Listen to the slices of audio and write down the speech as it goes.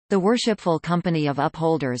The Worshipful Company of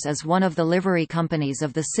Upholders is one of the livery companies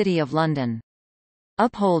of the City of London.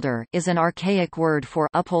 Upholder is an archaic word for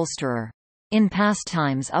upholsterer. In past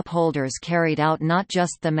times, upholders carried out not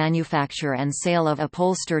just the manufacture and sale of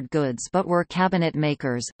upholstered goods but were cabinet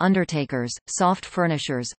makers, undertakers, soft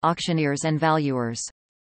furnishers, auctioneers and valuers.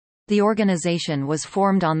 The organization was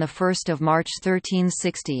formed on 1 March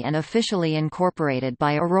 1360 and officially incorporated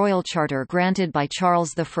by a royal charter granted by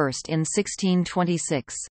Charles I in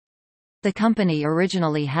 1626. The company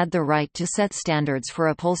originally had the right to set standards for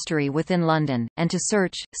upholstery within London, and to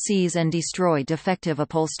search, seize and destroy defective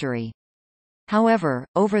upholstery. However,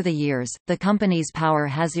 over the years, the company's power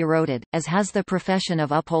has eroded, as has the profession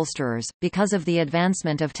of upholsterers, because of the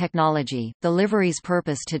advancement of technology. The livery's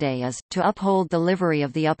purpose today is to uphold the livery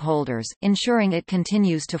of the upholders, ensuring it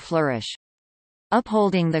continues to flourish.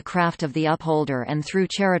 Upholding the craft of the upholder and through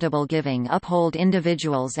charitable giving uphold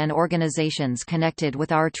individuals and organizations connected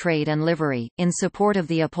with our trade and livery. In support of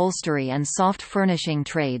the upholstery and soft furnishing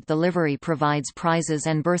trade, the livery provides prizes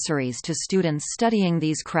and bursaries to students studying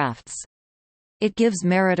these crafts. It gives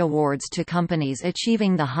merit awards to companies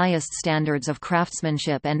achieving the highest standards of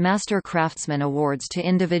craftsmanship and Master Craftsman awards to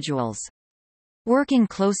individuals. Working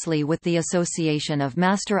closely with the Association of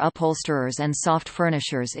Master Upholsterers and Soft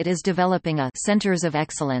Furnishers, it is developing a Centers of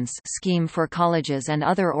Excellence scheme for colleges and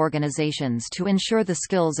other organizations to ensure the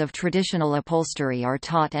skills of traditional upholstery are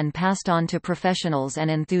taught and passed on to professionals and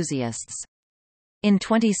enthusiasts. In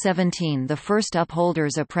 2017, the first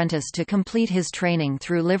upholder's apprentice to complete his training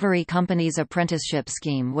through Livery Company's apprenticeship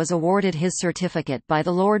scheme was awarded his certificate by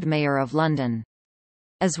the Lord Mayor of London.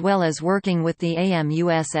 As well as working with the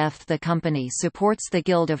AMUSF, the company supports the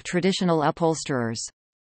Guild of Traditional Upholsterers.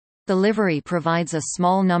 The livery provides a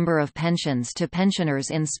small number of pensions to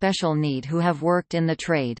pensioners in special need who have worked in the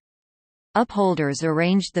trade. Upholders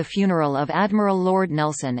arranged the funeral of Admiral Lord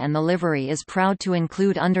Nelson, and the livery is proud to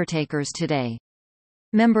include undertakers today.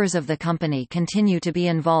 Members of the company continue to be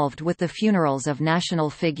involved with the funerals of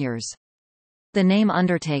national figures. The name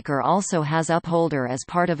undertaker also has upholder as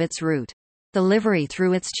part of its root. The livery,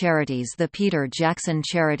 through its charities, the Peter Jackson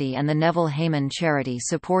Charity and the Neville Hayman Charity,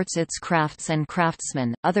 supports its crafts and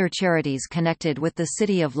craftsmen, other charities connected with the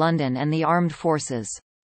City of London and the armed forces.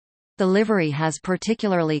 The livery has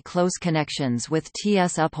particularly close connections with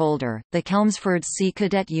T.S. Upholder, the Chelmsford Sea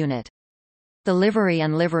Cadet Unit. The livery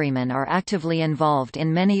and liverymen are actively involved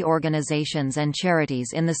in many organisations and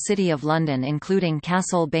charities in the City of London, including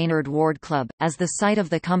Castle Baynard Ward Club, as the site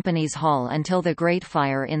of the company's hall until the Great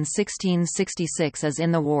Fire in 1666 is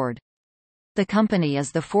in the ward. The company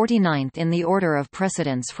is the 49th in the order of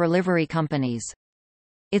precedence for livery companies.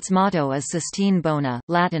 Its motto is Sustine Bona,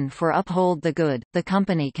 Latin for Uphold the Good. The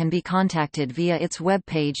company can be contacted via its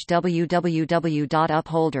webpage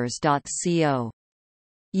www.upholders.co.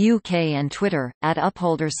 UK and Twitter,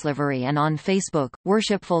 @UpholdersLivery, and on Facebook,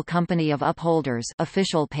 Worshipful Company of Upholders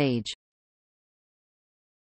official page.